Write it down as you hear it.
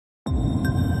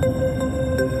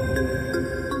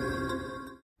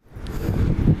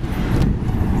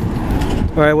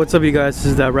Alright, what's up you guys? This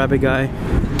is that rabbit guy,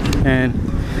 and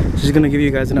just gonna give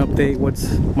you guys an update.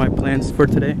 What's my plans for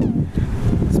today.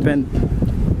 Spent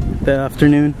the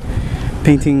afternoon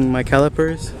painting my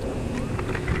calipers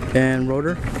and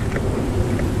rotor.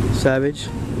 Savage.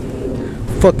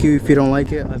 Fuck you if you don't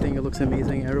like it. I think it looks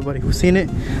amazing. Everybody who's seen it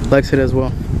likes it as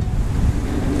well.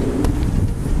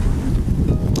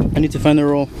 I need to fender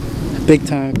roll big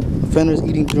time. The fender's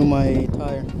eating through my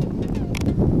tire.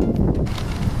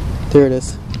 There it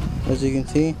is. As you can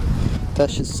see,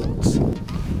 that shit sucks.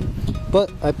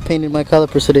 But I painted my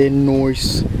calipers today.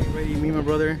 Nice. Ready, me and my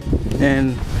brother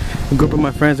and a group of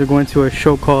my friends are going to a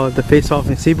show called The Face Off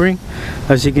in Sebring.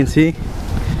 As you can see,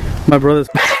 my brother's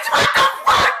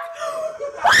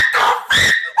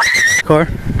car.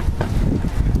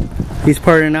 He's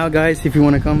partying out, guys. If you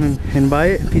want to come and buy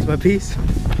it piece by piece,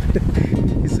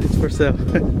 it's for sale.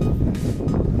 I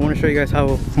want to show you guys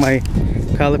how my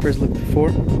calipers looked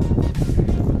before.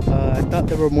 I thought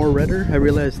they were more redder. I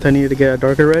realized I needed to get a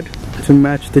darker red to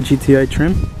match the GTI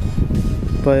trim.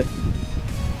 But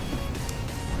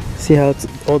see how it's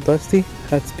all dusty?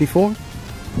 That's before,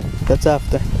 that's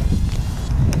after.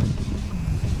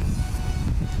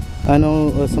 I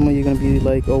know some of you are going to be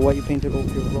like, oh, why you painted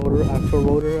over your rotor, actual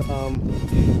rotor?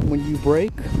 When you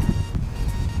brake,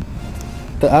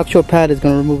 the actual pad is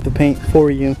going to remove the paint for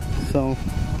you. So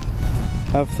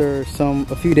after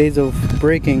a few days of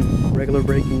braking, regular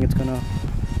braking, it's gonna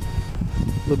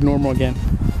look normal again.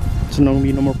 There's no gonna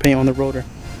be no more paint on the rotor.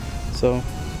 So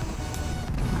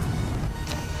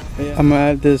yeah. I'm gonna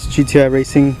add this GTI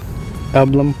Racing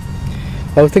emblem.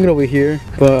 I was thinking over here,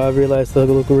 but I realized that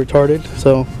it looked retarded,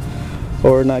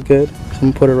 or not good. So I'm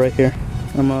gonna put it right here.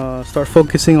 I'm gonna start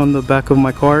focusing on the back of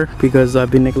my car because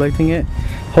I've been neglecting it.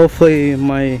 Hopefully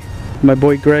my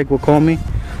boy Greg will call me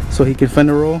so he can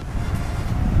fender roll,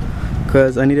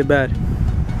 because I need it bad.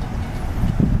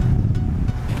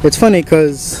 It's funny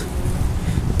because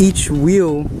each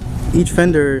wheel, each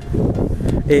fender,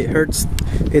 it hurts.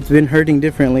 It's been hurting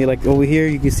differently. Like over here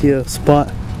you can see a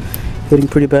spot hitting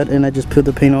pretty bad, and I just peeled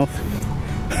the paint off.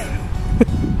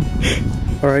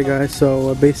 Alright guys,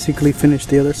 so I basically finished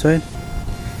the other side.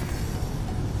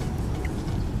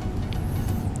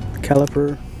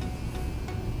 Caliper,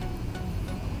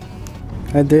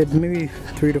 I did maybe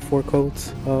 3 to 4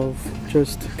 coats of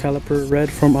just caliper red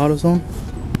from AutoZone.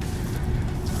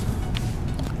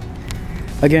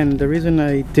 Again, the reason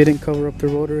I didn't cover up the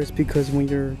rotor is because when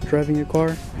you're driving your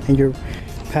car and your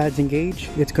pads engage,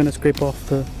 it's gonna scrape off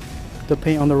the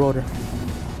paint on the rotor.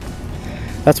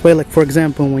 That's why, like for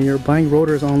example, when you're buying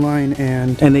rotors online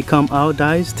and they come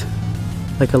anodized,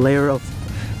 like a layer of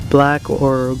black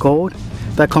or gold,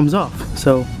 that comes off.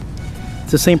 So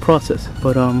it's the same process,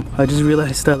 but I just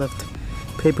realized I left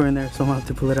paper in there, so I'll have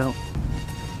to pull it out.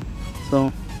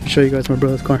 So I'll show you guys my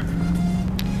brother's car.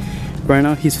 Right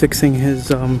now he's fixing his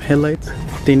headlights.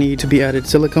 They need to be added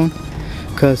silicone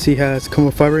because he has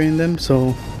carbon fiber in them.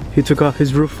 So he took off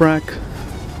his roof rack,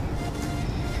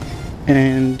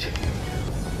 and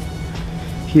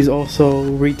he's also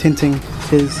retinting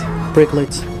his brake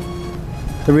lights.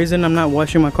 The reason I'm not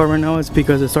washing my car right now is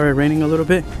because it started raining a little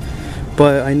bit,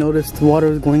 but I noticed water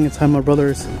was going inside my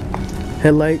brother's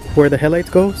headlight where the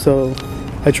headlights go. So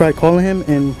I tried calling him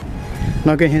and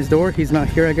knocking his door. He's not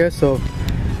here, I guess. So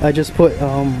I just put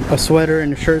a sweater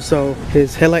and a shirt so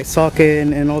his headlight socket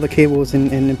and all the cables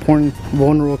and important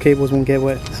vulnerable cables won't get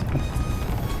wet. So,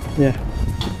 yeah.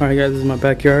 Alright guys, this is my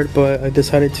backyard, but I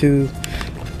decided to,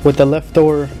 with the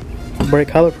leftover brake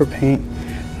caliper paint,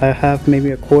 I have maybe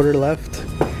a quarter left.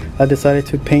 I decided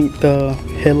to paint the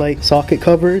headlight socket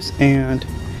covers and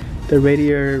the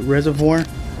radiator reservoir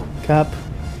cap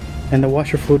and the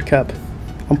washer fluid cap.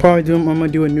 I'm gonna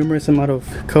do a numerous amount of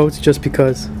coats just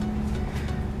because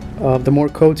the more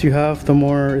coats you have, the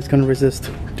more it's gonna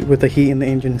resist with the heat in the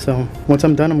engine. So once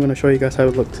I'm done, I'm gonna show you guys how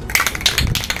it looked.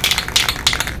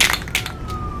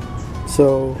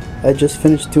 So I just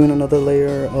finished doing another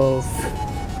layer of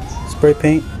spray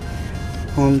paint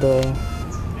on the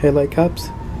headlight caps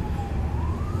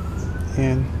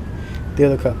and the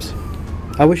other cups.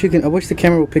 I wish the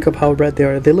camera would pick up how red they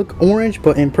are. They look orange,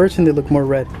 but in person they look more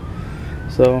red.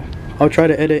 So I'll try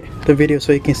to edit the video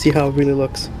so you can see how it really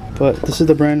looks. But this is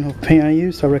the brand of paint I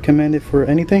use. I recommend it for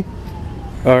anything.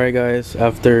 Alright guys,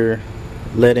 after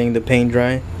letting the paint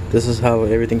dry, this is how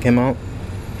everything came out.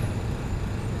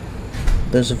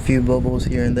 There's a few bubbles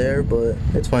here and there, but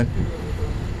it's fine.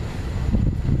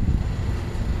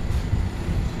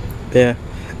 Yeah,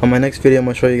 on my next video I'm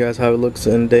going to show you guys how it looks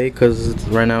in the day, because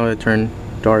right now it turned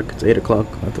dark. It's 8 o'clock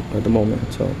at the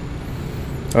moment. So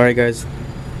alright guys,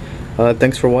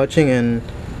 thanks for watching, and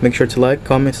Make sure to like,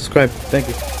 comment, subscribe. Thank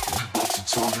you.